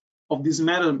result of this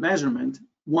measurement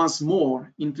once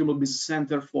more in Trimble Business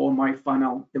Center for my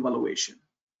final evaluation.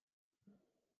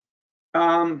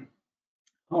 How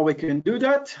we can do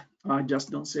that?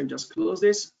 Just don't save, just close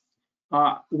this.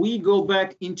 We go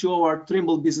back into our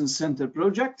Trimble Business Center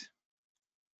project,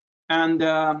 and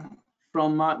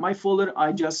from my folder,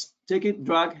 I just take it,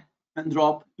 drag and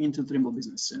drop into Trimble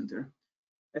Business Center.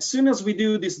 As soon as we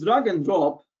do this drag and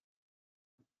drop,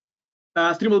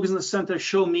 Trimble Business Center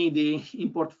show me the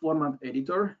import format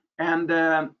editor, and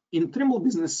in Trimble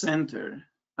Business Center,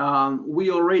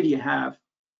 we already have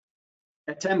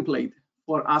a template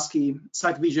for ASCII,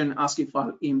 SiteVision ASCII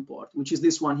file import, which is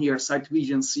this one here,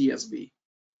 SiteVision CSV.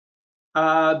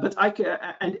 But I can,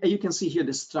 and you can see here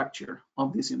the structure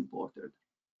of this importer.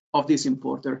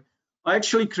 I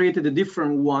actually created a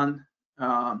different one,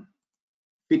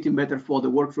 fitting better for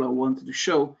the workflow I wanted to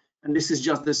show. And this is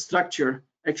just the structure.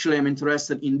 Actually, I'm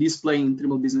interested in displaying in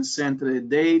Trimble Business Center the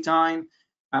day, time,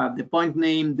 the point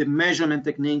name, the measurement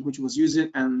technique which was used,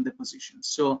 and the position.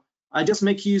 So I just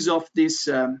make use of this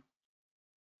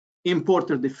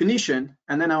importer definition,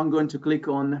 and then I'm going to click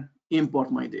on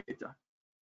import my data.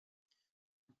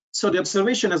 So the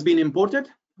observation has been imported.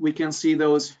 We can see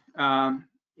those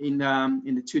in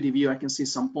the 2D view. I can see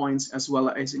some points as well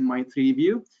as in my 3D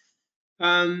view.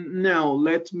 Now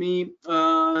let me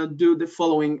do the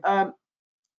following.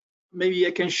 Maybe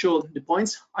I can show the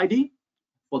points ID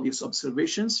for these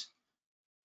observations.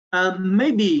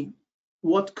 Maybe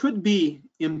what could be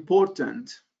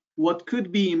important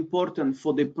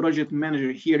for the project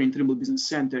manager here in Trimble Business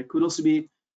Center could also be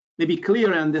maybe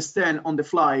clear and understand on the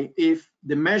fly if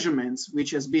the measurements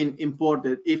which has been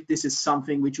imported, if this is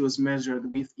something which was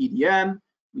measured with EDM,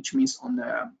 which means on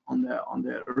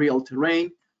the real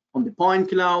terrain, on the point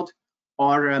cloud,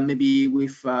 or maybe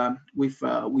with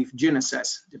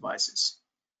GNSS devices.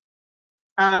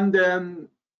 And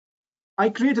I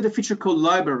created a feature called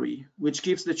library, which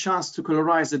gives the chance to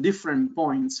colorize the different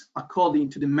points according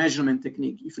to the measurement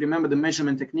technique. If you remember, the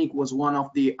measurement technique was one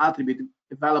of the attributes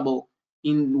available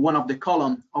in one of the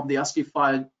columns of the ASCII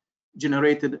file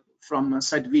generated from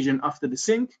SiteVision after the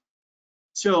sync.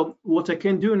 So what I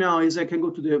can do now is I can go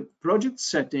to the project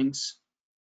settings,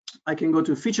 I can go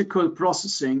to feature code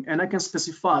processing, and I can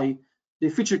specify the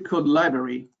feature code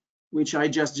library, which I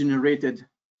just generated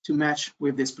to match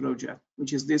with this project,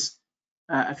 which is this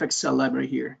FXL library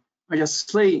here. I just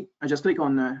click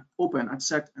on open,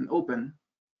 accept and open.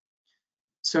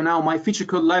 So now my feature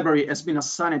code library has been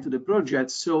assigned to the project.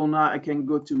 So now I can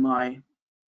go to my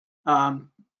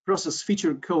process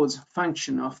feature codes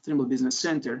function of Trimble Business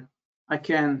Center. I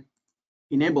can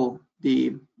enable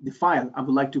the file I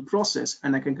would like to process,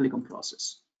 and I can click on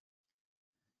process.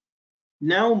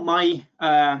 Now my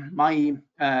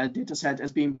data set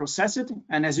has been processed,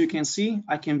 and as you can see,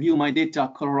 I can view my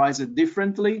data colorized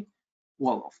differently.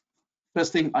 Well,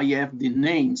 first thing, I have the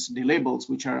names, the labels,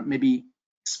 which are maybe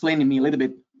explaining me a little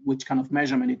bit which kind of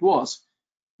measurement it was,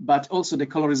 but also the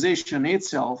colorization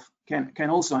itself can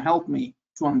also help me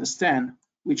to understand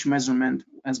which measurement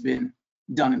has been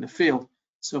done in the field.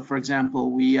 So for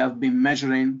example, we have been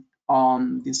measuring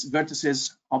on these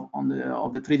vertices of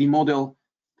the 3D model,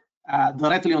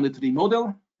 directly on the 3D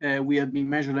model. We have been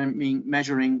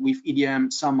measuring with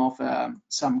EDM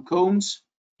some cones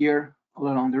here all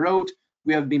along the road.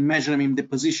 We have been measuring the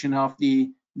position of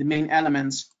the main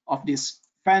elements of this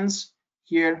fence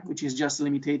here, which is just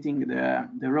limiting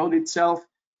the road itself.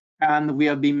 And we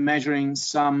have been measuring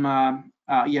some,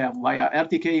 via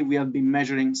RTK, we have been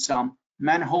measuring some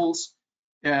manholes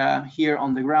here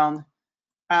on the ground.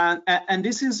 And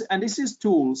this is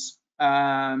tools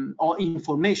or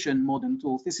information, modern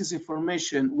tools. This is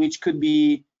information which could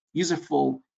be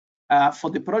useful for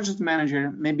the project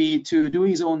manager, maybe to do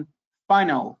his own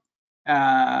final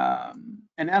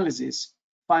analysis,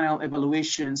 final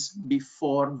evaluations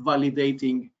before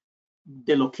validating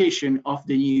the location of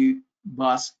the new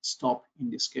bus stop in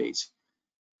this case.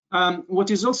 What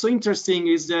is also interesting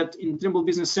is that in Trimble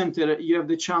Business Center, you have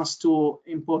the chance to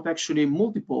import actually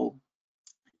multiple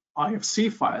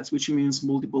IFC files, which means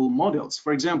multiple models.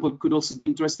 For example, it could also be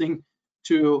interesting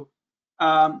to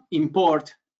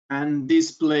import and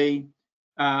display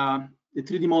the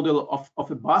 3D model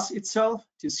of a bus itself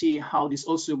to see how this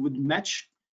also would match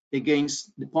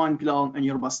against the point cloud and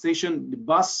your bus station. The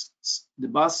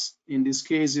bus in this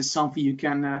case is something you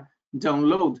can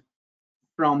download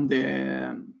from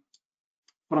the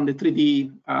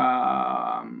 3D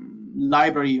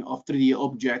library of 3D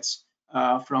objects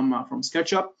from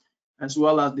SketchUp, as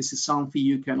well as this is something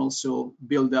you can also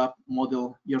build up,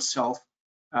 model yourself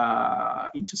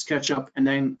into SketchUp, and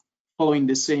then following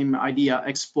the same idea,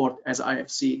 export as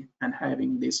IFC and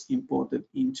having this imported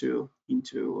into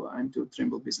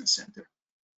Trimble Business Center.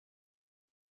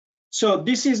 So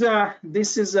this is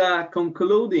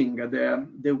concluding the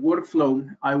workflow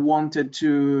I wanted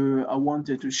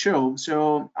to show.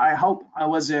 So I hope I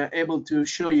was able to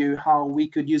show you how we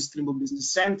could use Trimble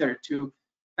Business Center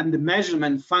and the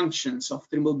measurement functions of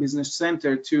Trimble Business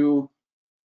Center to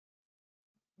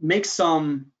make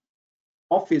some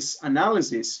office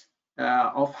analysis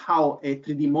of how a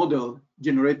 3D model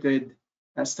generated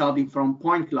starting from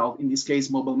point cloud, in this case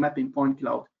mobile mapping point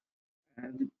cloud,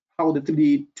 and how the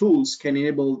 3D tools can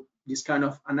enable this kind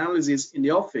of analysis in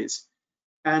the office,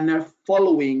 and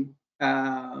following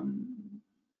I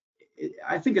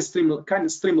think a kind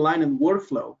of streamlined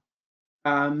workflow,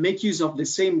 make use of the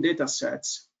same data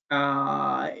sets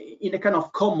in a kind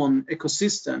of common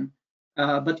ecosystem,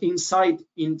 but inside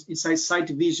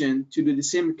SiteVision to do the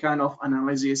same kind of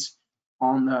analysis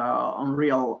on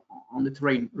the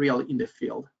terrain, real in the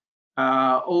field,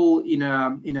 all in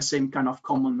a same kind of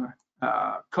common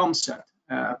concept,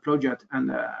 project,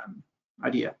 and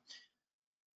idea.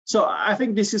 So I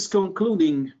think this is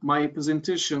concluding my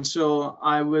presentation. So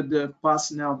I would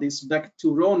pass now this back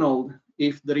to Ronald.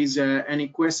 If there is any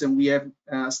question, we have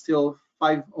still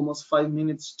almost 5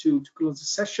 minutes to close the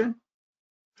session.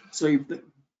 So if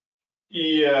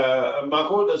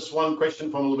Marco, there's one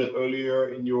question from a little bit earlier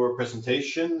in your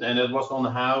presentation, and it was on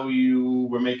how you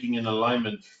were making an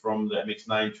alignment from the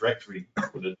MX9 directory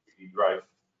to the 3D drive.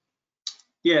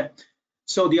 Yeah,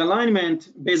 so the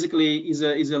alignment basically is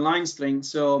a line string.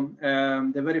 So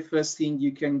the very first thing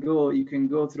you can go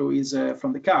through is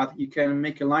from the CAD, you can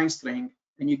make a line string,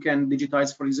 and you can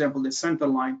digitize, for example, the center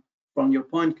line from your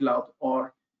point cloud,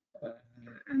 or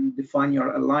and define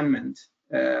your alignment,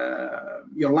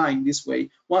 your line this way.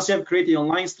 Once you have created your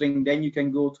line string, then you can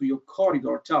go to your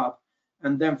corridor tab,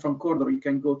 and then from corridor you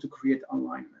can go to create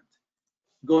alignment.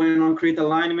 Going on create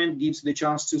alignment gives the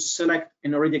chance to select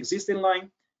an already existing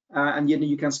line, and then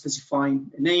you can specify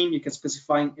a name, you can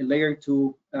specify a layer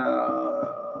to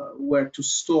where to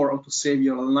store or to save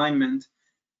your alignment.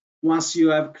 Once you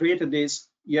have created this,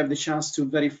 you have the chance to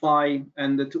verify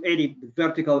and to edit the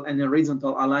vertical and the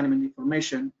horizontal alignment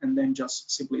information, and then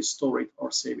just simply store it or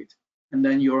save it. And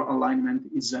then your alignment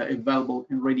is available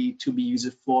and ready to be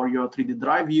used for your 3D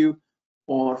drive view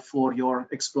or for your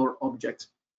explore object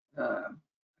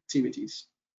activities.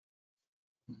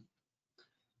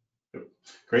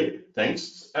 Great,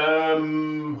 thanks.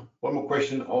 One more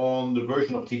question on the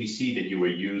version of TBC that you were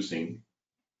using.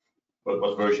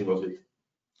 What version was it?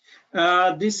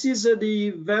 This is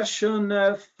the version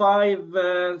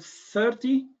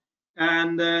 530.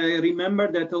 And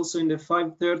remember that also in the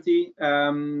 530,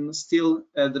 still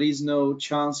there is no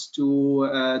chance to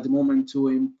at the moment to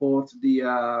import the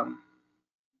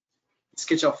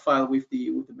SketchUp file with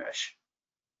the mesh.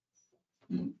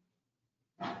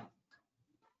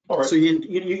 All right. So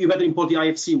you better import the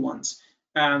IFC ones.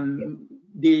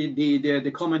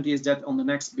 The comment is that on the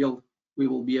next build we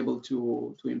will be able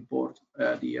to import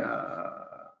the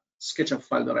SketchUp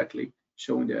file directly,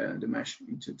 showing the mesh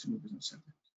into the Business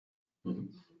Center.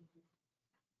 Mm-hmm.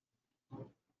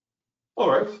 All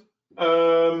right.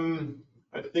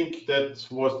 I think that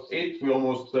was it. We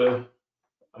almost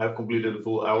have completed a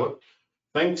full hour.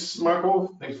 Thanks,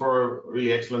 Marco. Thanks for a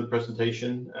really excellent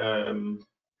presentation.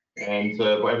 And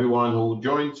for everyone who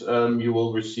joined, you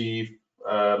will receive,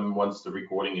 once the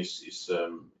recording is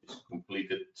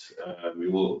completed, we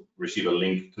will receive a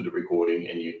link to the recording.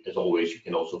 And you, as always, you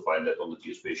can also find that on the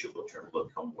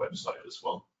geospatial.trimble.com website as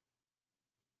well.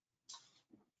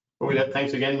 With that,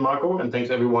 thanks again, Marco, and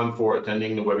thanks everyone for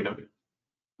attending the webinar.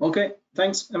 Okay,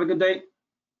 thanks. Have a good day.